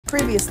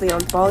Previously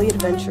on Bali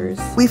Adventures.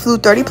 We flew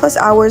 30 plus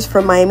hours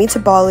from Miami to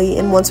Bali,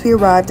 and once we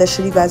arrived, I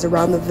showed you guys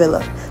around the villa.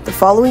 The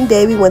following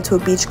day, we went to a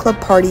beach club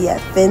party at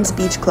Finn's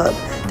Beach Club.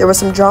 There was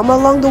some drama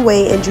along the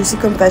way and juicy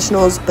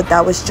confessionals, but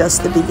that was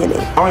just the beginning.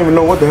 I don't even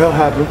know what the hell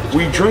happened.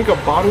 We drank a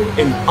bottle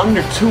in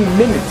under 2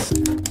 minutes.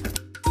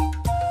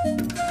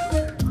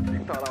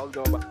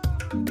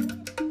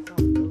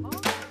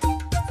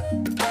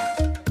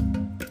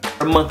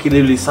 A monkey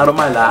literally sat on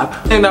my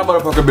lap, and that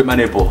motherfucker bit my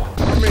nipple.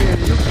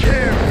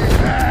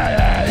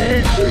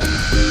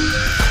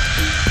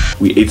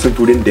 We ate some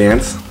food and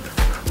danced.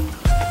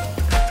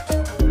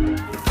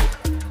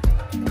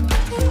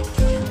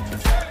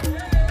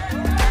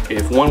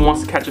 If one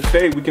wants to catch a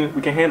fade, we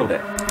can handle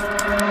that.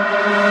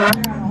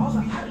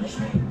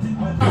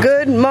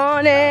 Good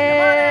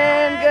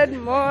morning, good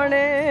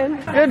morning,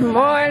 good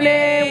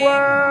morning,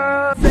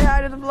 world. Say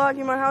hi to the vlog.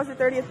 You my house, your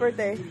 30th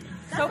birthday.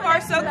 So far,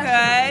 so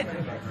good.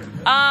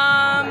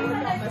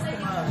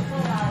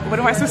 What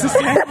am I supposed to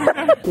say?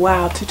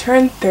 Wow, to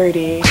turn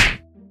 30.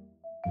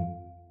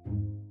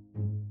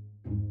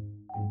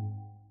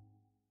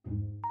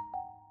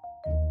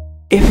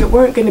 If it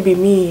weren't going to be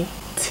me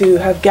to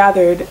have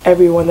gathered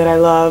everyone that I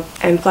love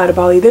and fly to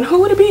Bali, then who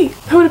would it be?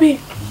 Who would it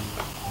be?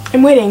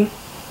 I'm waiting.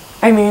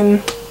 I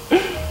mean,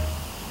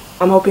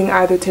 I'm hoping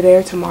either today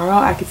or tomorrow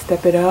I could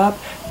step it up,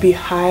 be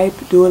hype,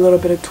 do a little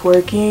bit of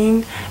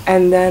twerking,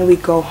 and then we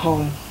go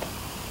home.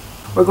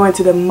 We're going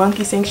to the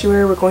monkey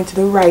sanctuary, we're going to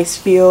the rice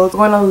field,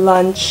 we're going to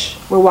lunch,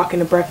 we're walking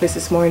to breakfast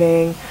this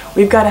morning.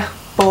 We've got a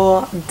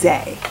full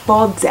day.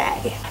 Full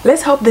day.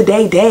 Let's hope the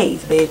day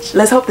days, bitch.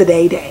 Let's hope the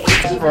day days.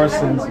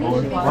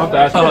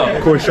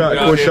 Core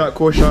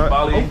shot.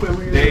 Bali,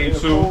 day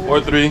 2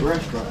 or 3.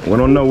 We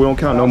don't know, we don't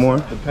count no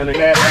more.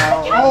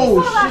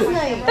 Oh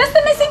shit! That's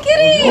the missing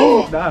kitty!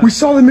 We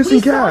saw the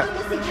missing cat!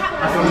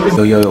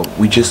 Yo,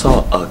 we just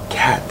saw a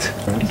cat.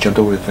 He jumped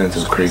over the fence, it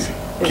was crazy.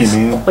 Can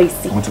I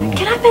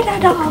pet that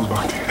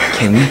dog?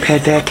 Can we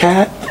pet that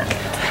cat?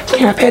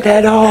 Can I pet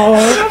that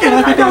dog? Can I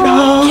pet that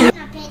dog? Can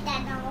I pet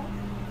that dog?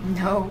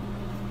 No.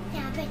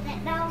 Can I pet that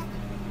dog?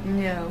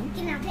 No.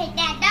 Can I pet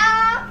that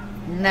dog?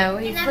 No,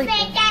 he's sleeping. Can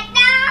I pet that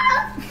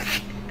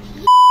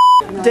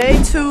dog? Day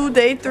 2,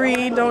 day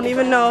 3, don't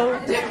even know.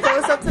 Say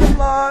what's up to the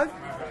vlog.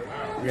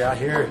 We out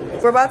here.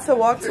 We're about to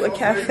walk to a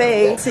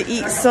cafe to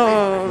eat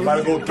some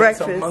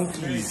breakfast.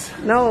 Monkeys.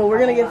 No, we're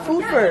gonna get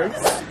food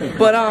first.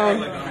 But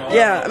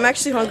yeah, I'm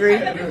actually hungry.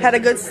 Had a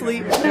good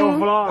sleep. I don't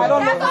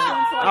know.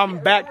 I'm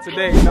back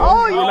today.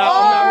 Oh, you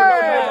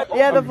are!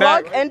 Yeah, the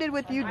vlog ended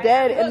with you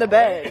dead in the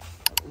bed.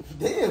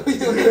 Damn.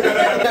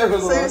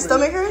 So your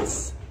stomach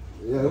hurts?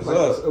 Yeah, it's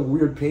like a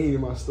weird pain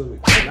in my stomach.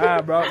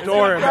 Nah, bro. Don't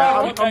worry,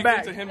 man. I'm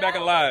back. To him back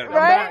alive.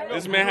 Right?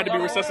 This man had to be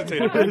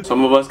resuscitated.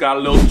 Some of us got a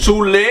little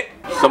too lit.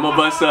 Some of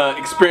us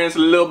experienced a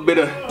little bit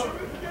of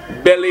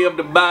belly of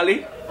the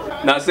Bali.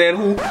 Not saying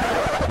who.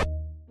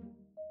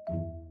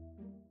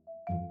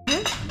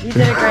 You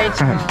did a great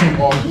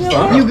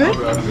job. You good?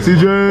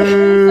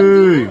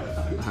 CJ!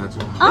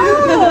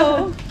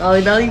 Oh!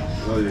 Belly belly?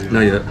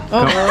 Not yet.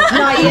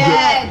 Not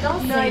yet.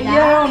 Don't say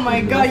that. Oh my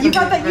god, you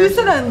got that. You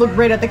said that and looked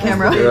right at the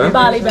camera.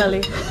 Belly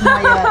belly.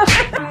 Not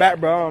yet. I'm back,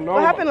 bro. I don't know.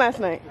 What happened last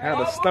night? I had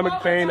a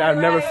stomach pain I've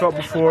never felt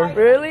before.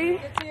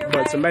 Really?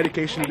 But some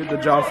medication did the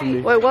job for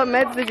me. Wait, what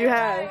meds did you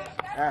have?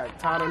 I had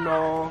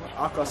Tylenol,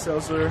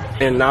 Alka-Seltzer,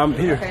 and now I'm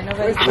here.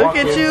 Look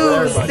at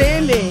you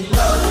standing.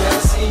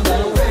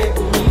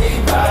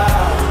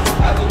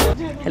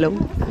 Hello.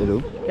 Hello.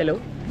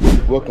 Hello.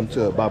 Welcome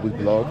to Bobby's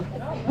vlog.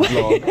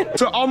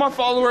 To all my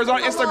followers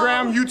on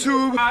Instagram,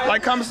 YouTube,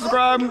 like, comment,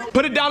 subscribe.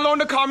 Put it down below in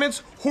the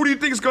comments. Who do you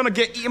think is gonna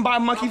get eaten by a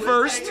monkey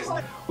first?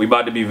 We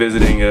about to be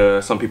visiting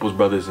some people's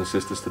brothers and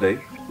sisters today.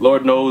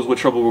 Lord knows what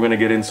trouble we're gonna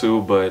get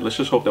into, but let's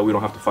just hope that we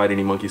don't have to fight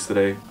any monkeys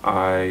today.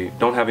 I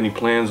don't have any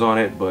plans on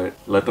it, but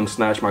let them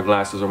snatch my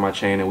glasses or my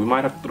chain and we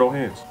might have to throw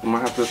hands. We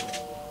might have to.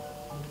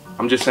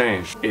 I'm just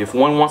saying, if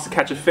one wants to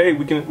catch a fade,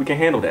 we can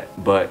handle that.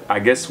 But I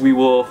guess we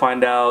will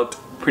find out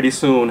pretty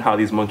soon how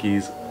these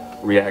monkeys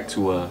react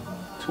to our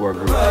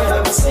group.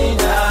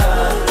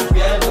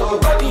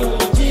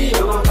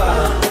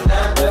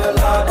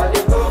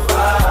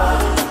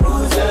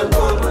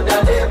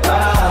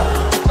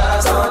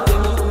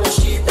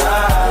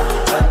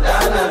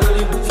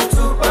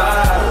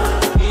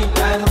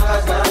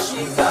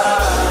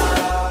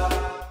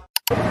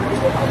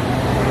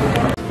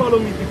 Follow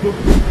me, people.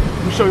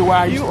 Let me show you where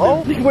I used to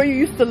live. Where you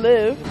used to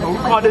live? We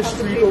call this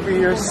street over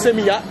here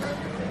Simiak.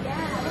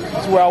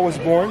 That's where I was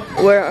born.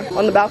 Where?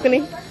 On the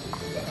balcony?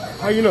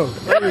 How you know?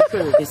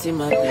 You see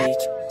my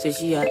bitch, say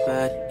she had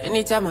bad.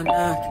 Anytime I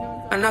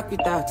knock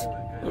with that.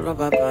 No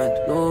rubber band,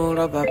 no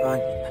rubber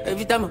band.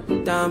 Every time I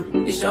put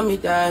down, they show me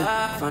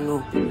that. If I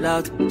know pull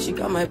out, she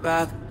got my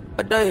back.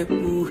 Although you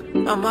cool,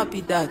 I'm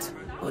happy that.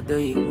 Although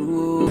you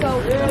cool. So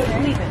we're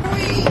leaving.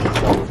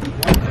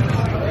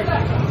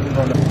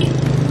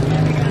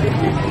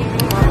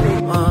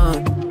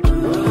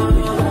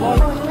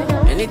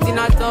 Anything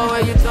I talk,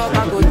 where you talk,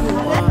 I go do.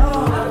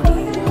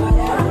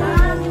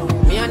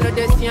 Me, I know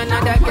they see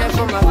another girl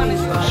from my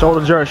visual. Show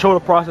the journey, show the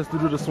process to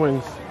do the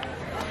swings.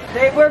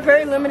 We're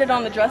very limited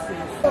on the dresses.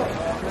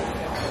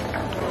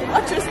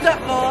 Watch your step,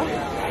 Mom.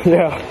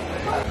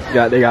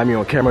 Yeah. They got me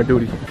on camera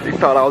duty. They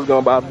thought I was gonna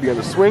about to be in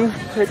the swing.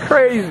 They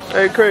crazy.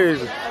 They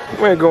crazy.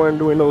 We ain't going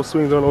doing those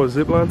swings on those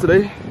zip line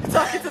today.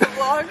 Talking to the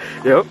vlog.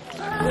 Yep.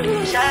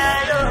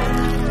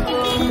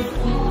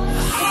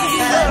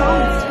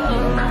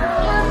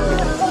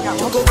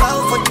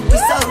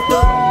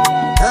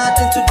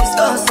 Nothing to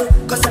discuss,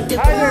 cause I'm the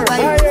one why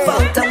you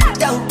fucked up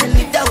without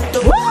any doubt.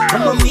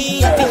 I'm on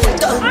me, I feel it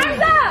done. I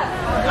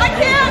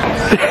can't!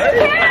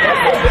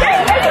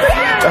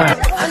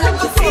 And I'm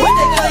gonna feel the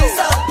guys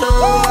out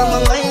though. I'm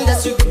on mind,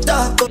 that's you can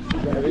talk. 1,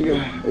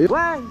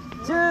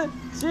 2,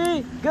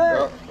 3,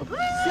 go!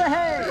 Say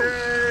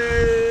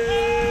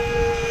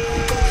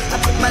I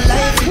put my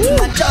life into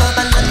my job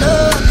and I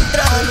know I'm in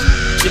trouble.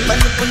 She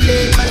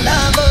manipulate my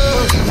love.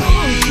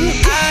 I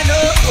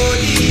know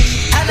only,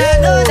 and I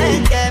know they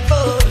care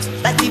for.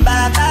 Like the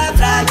Baba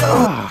Frago.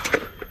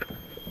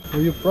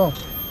 Where you from?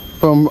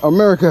 From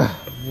America.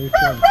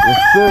 Yes,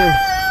 sir.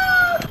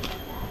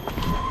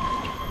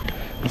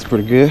 That's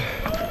pretty good.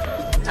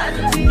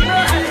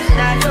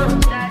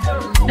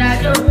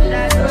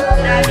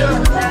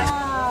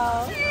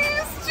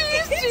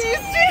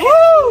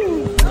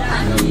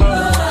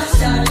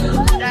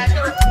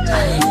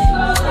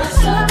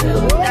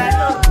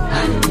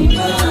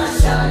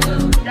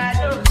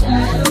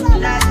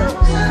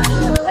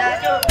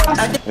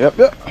 Yep.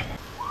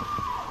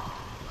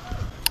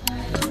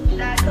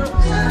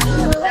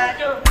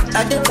 I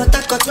did cut a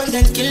cut when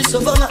them kills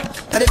over my.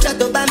 I did try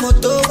to buy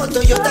motor or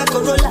Toyota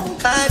Corolla.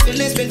 My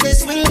feelings when they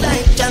swing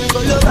like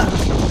Django Lover.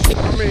 I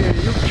mean,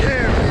 you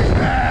can't be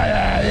mad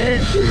at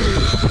it.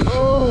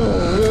 Oh,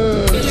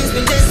 yeah. Feelings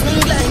when they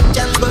swing like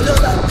Django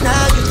Lover.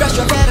 Now you crash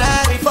your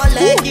Ferrari for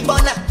like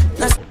Ibona.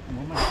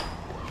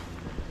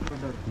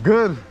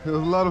 Good. It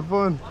was a lot of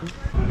fun.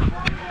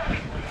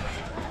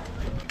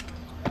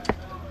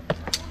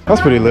 That's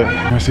pretty lit.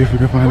 Let's see if we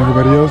can find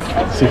everybody else.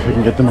 See if we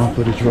can get them on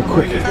footage real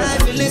quick.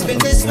 Feelings when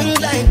they swing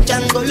like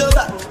Django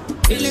Lover.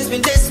 Feelings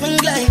when they swing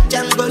like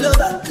Django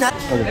Lover.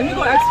 And we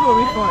gonna ask for a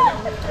refund.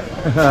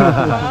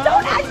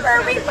 Don't ask for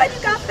a refund,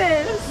 you got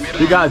this.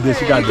 You got this,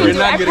 you got this.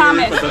 I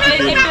promise. You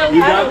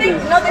got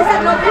this. No, they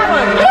said no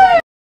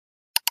refund.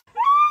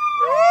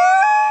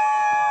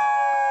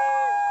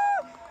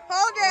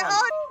 Hold it,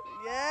 hold it.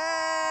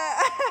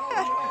 Yeah.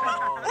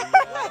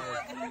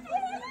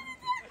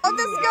 Hold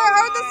the skirt,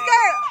 hold the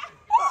skirt.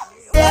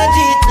 I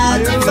did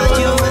nothing for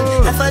you.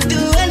 If I do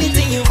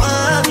anything you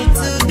want me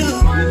to do,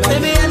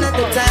 maybe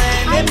another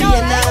time, maybe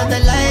another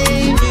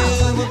life. You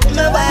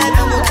my vibe,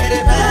 I'm gonna get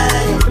it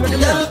right.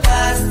 Don't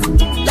pass,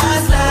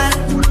 last.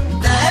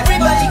 Now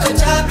everybody go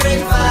chop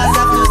breakfast. I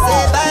have to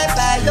say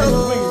bye yo,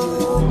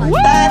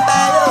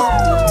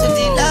 to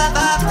the love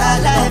after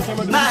life.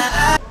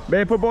 My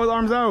Babe, put both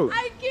arms out.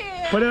 I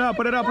can't. Put it up.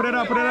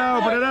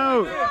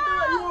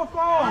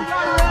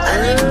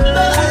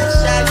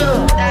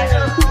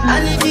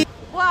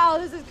 Wow,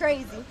 this is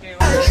crazy.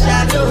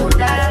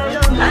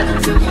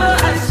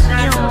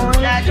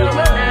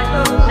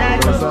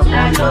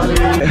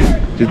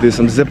 Just did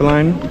some zip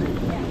line.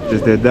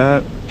 Just did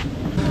that.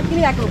 Give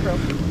me that GoPro.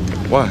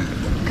 Why?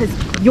 Because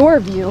your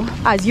view,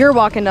 as you're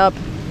walking up,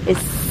 is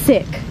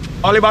sick.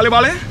 Bali. Bale.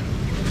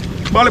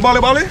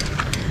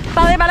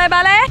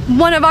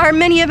 One of our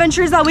many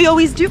adventures that we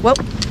always do. Well,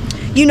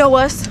 you know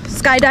us,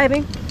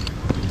 skydiving.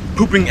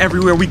 Pooping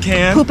everywhere we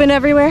can. Pooping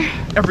everywhere.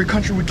 Every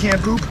country we can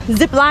poop.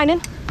 Zip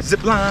lining.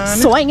 Zip line.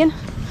 Swinging.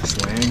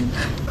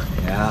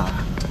 Yeah.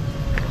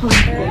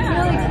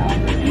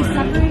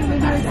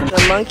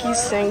 The monkey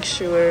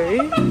sanctuary.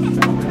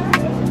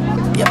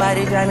 Your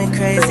body drive me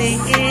crazy.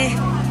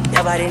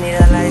 Your body need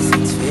a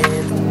license fee.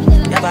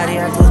 Your body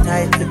are too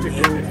tight.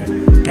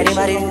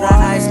 Anybody who got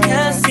eyes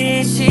can't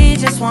see. She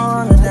just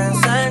wanna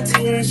dance and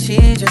tease.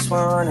 She just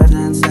wanna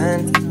dance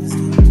and tease.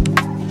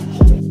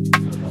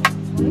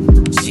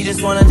 She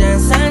just wanna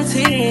dance and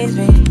tease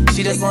me.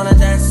 She just wanna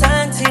dance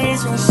and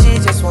tease me. She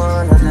just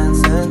wanna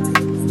dance and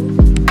tease me.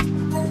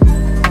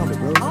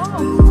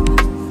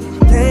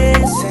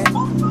 Listen,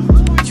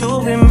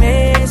 you've been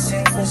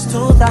missing since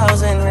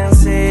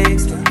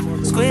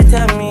 2016. Squid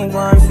at me,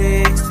 one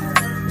fix.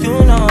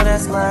 You know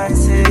that's my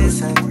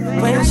sister.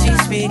 When she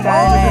speak,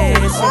 I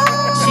listen.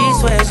 She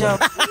swears you're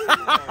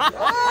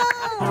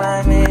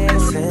my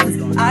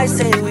missing. I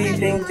say we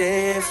think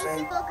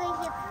different.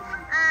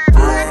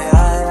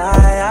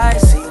 I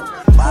see.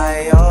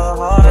 By your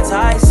heart,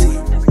 I see.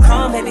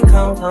 Come, baby,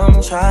 come,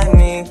 try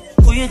me.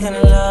 Who you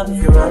gonna love if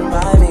you run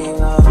by me,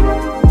 love?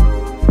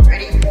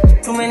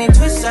 Too many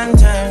twists and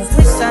turns,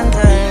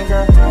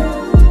 girl.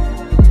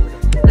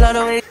 Love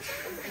the way.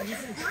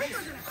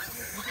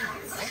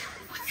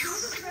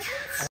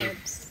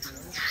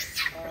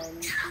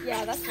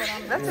 Yeah, that's what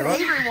I'm That's an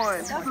angry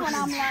one. That's what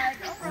I'm like.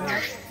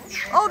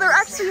 Oh, they're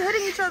actually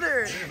hitting each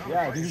other.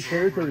 Yeah, this is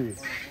territory.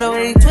 The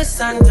way twist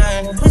and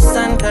turn,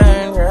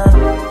 yeah.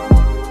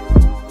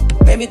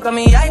 Baby, come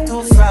here, I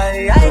too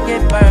fry, I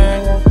get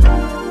burned.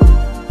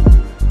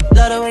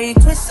 Love the way you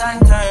twist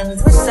and turn,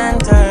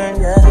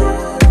 yeah.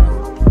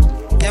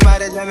 Yeah,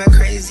 drive me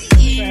crazy.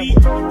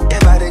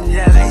 Everybody need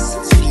a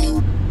license fee.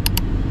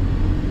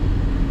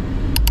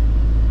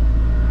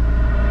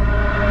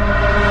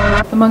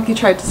 The monkey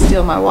tried to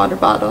steal my water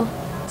bottle.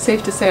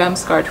 Safe to say I'm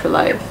scarred for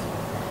life.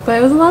 But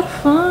it was a lot of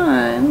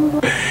fun.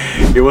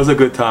 It was a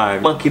good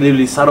time. Monkey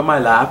literally sat on my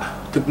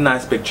lap, took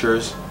nice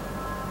pictures,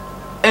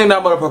 and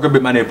that motherfucker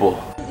bit my nipple.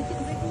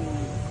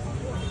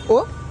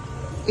 Oh,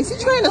 is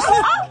he trying to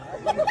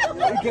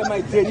Get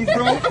my titties,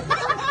 bro.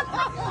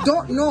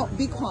 No,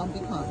 be calm,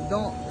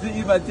 don't.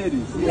 Eat my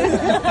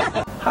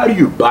titties. How do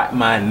you bite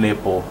my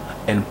nipple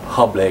in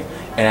public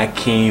and I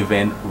can't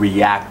even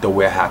react the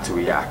way I have to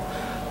react?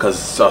 Cause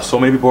so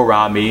many people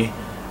around me,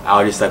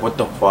 I was just like, what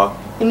the fuck?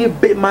 And you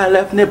bit my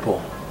left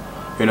nipple.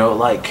 You know,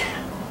 like,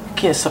 you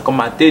can't suck on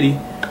my titty.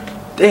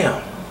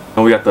 Damn.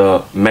 And we got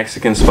the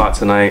Mexican spot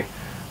tonight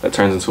that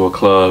turns into a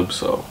club,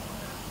 so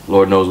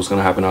Lord knows what's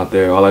gonna happen out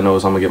there. All I know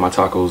is I'm gonna get my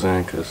tacos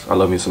in because I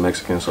love me some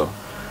Mexican, so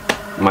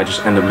I might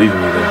just end up leaving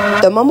me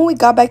there. The moment we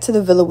got back to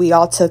the villa, we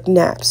all took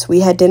naps.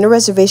 We had dinner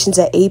reservations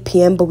at 8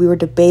 p.m, but we were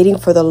debating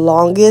for the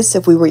longest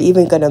if we were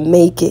even gonna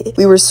make it.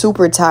 We were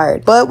super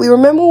tired, but we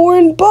remember we were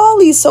in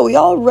Bali, so we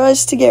all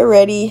rushed to get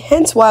ready,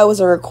 hence why I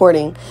wasn't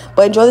recording.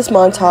 But enjoy this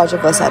montage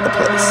of us at the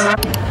place.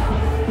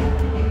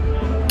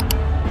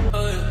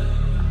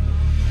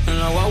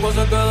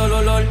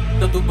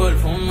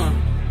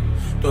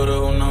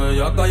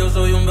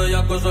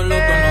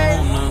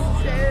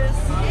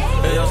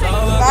 Ella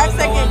sabe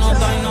que no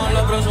nota y no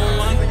la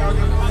presume.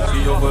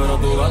 Si yo fuera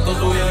tu gato,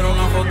 subiera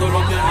una foto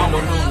los viernes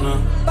los lunes.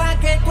 Pa'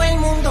 que todo el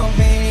mundo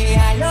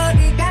vea lo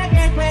rica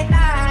que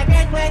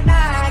tú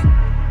estás.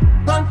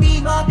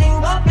 Contigo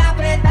tengo que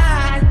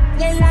apretar.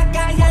 Y en la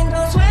calle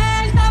ando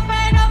suelto,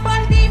 pero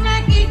por ti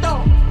me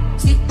quito.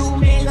 Si tú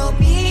me lo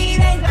pides,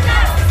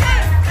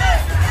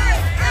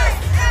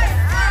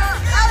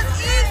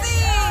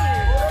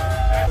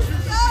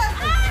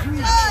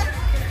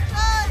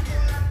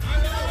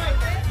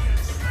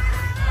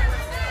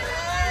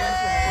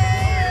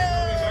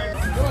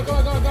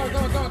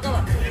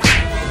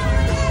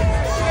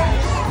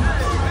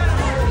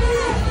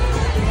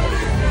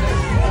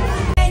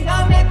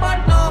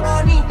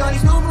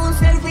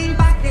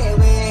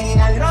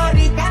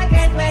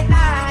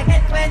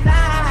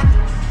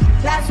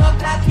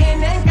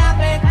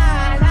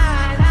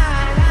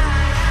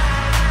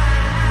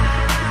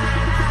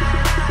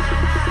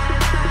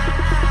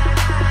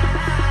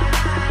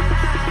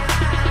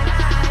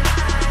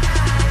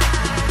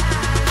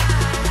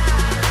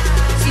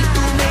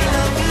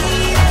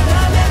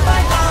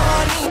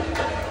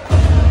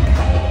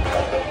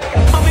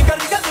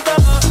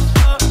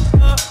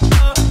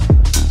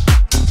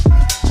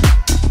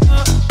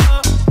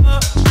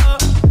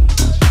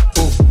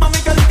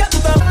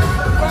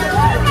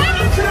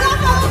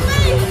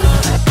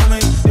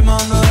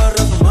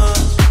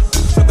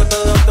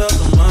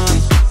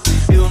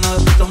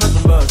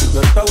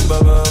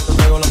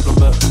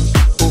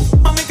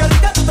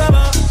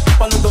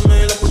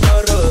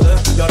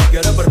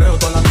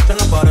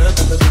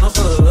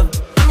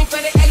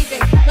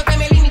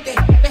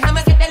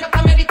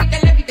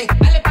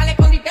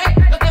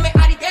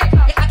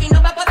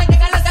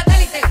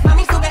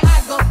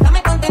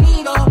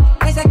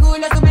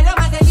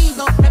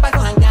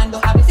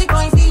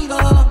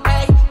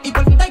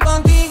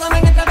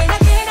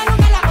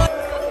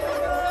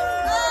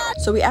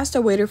 So we asked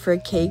our waiter for a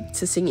cake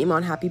to sing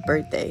Iman happy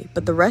birthday,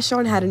 but the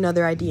restaurant had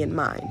another idea in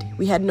mind.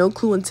 We had no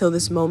clue until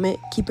this moment.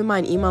 Keep in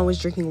mind, Iman was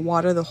drinking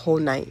water the whole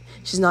night.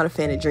 She's not a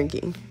fan of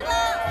drinking.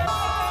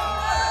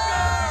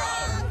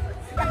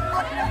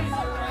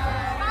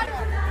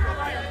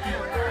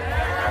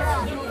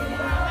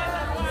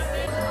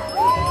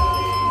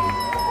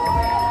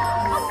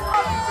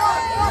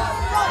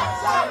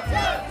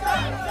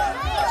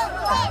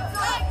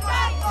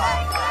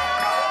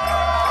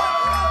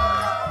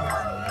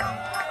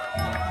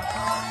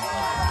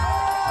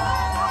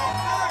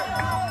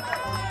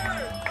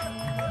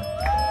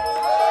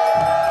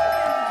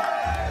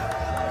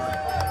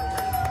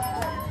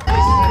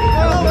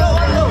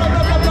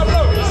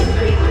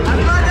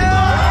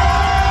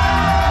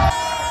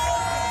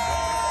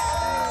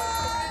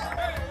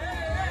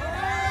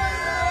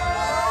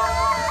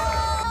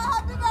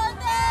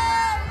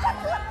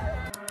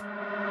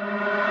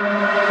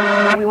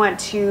 We went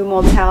to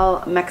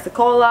Motel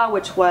Mexicola,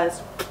 which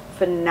was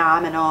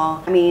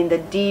phenomenal. I mean, the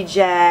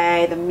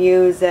DJ, the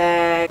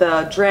music,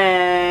 the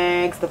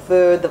drinks, the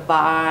food, the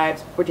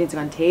vibes. We're dancing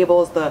on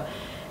tables. It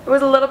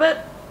was a little bit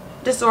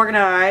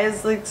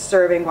disorganized, like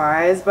serving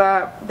wise,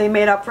 but they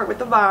made up for it with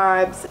the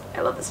vibes.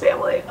 I love this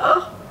family.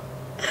 Oh,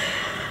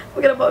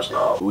 we get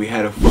emotional. We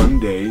had a fun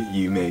day,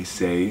 you may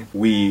say.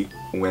 We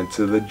went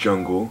to the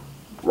jungle.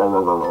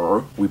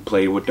 We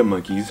played with the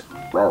monkeys.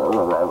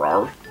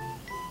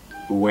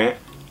 We went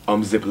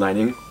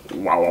ziplining.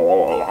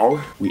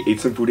 We ate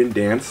some food and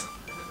danced.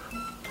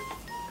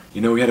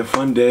 You know, we had a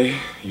fun day,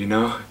 you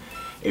know.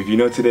 If you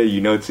know today, you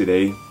know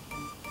today.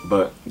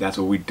 But that's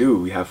what we do.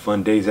 We have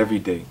fun days every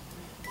day.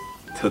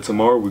 Till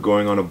tomorrow, we're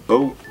going on a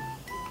boat.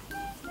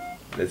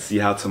 Let's see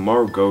how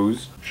tomorrow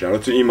goes. Shout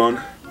out to Iman.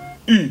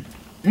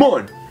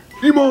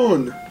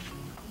 Iman!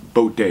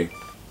 Boat day.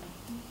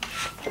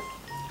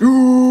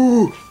 Ooh.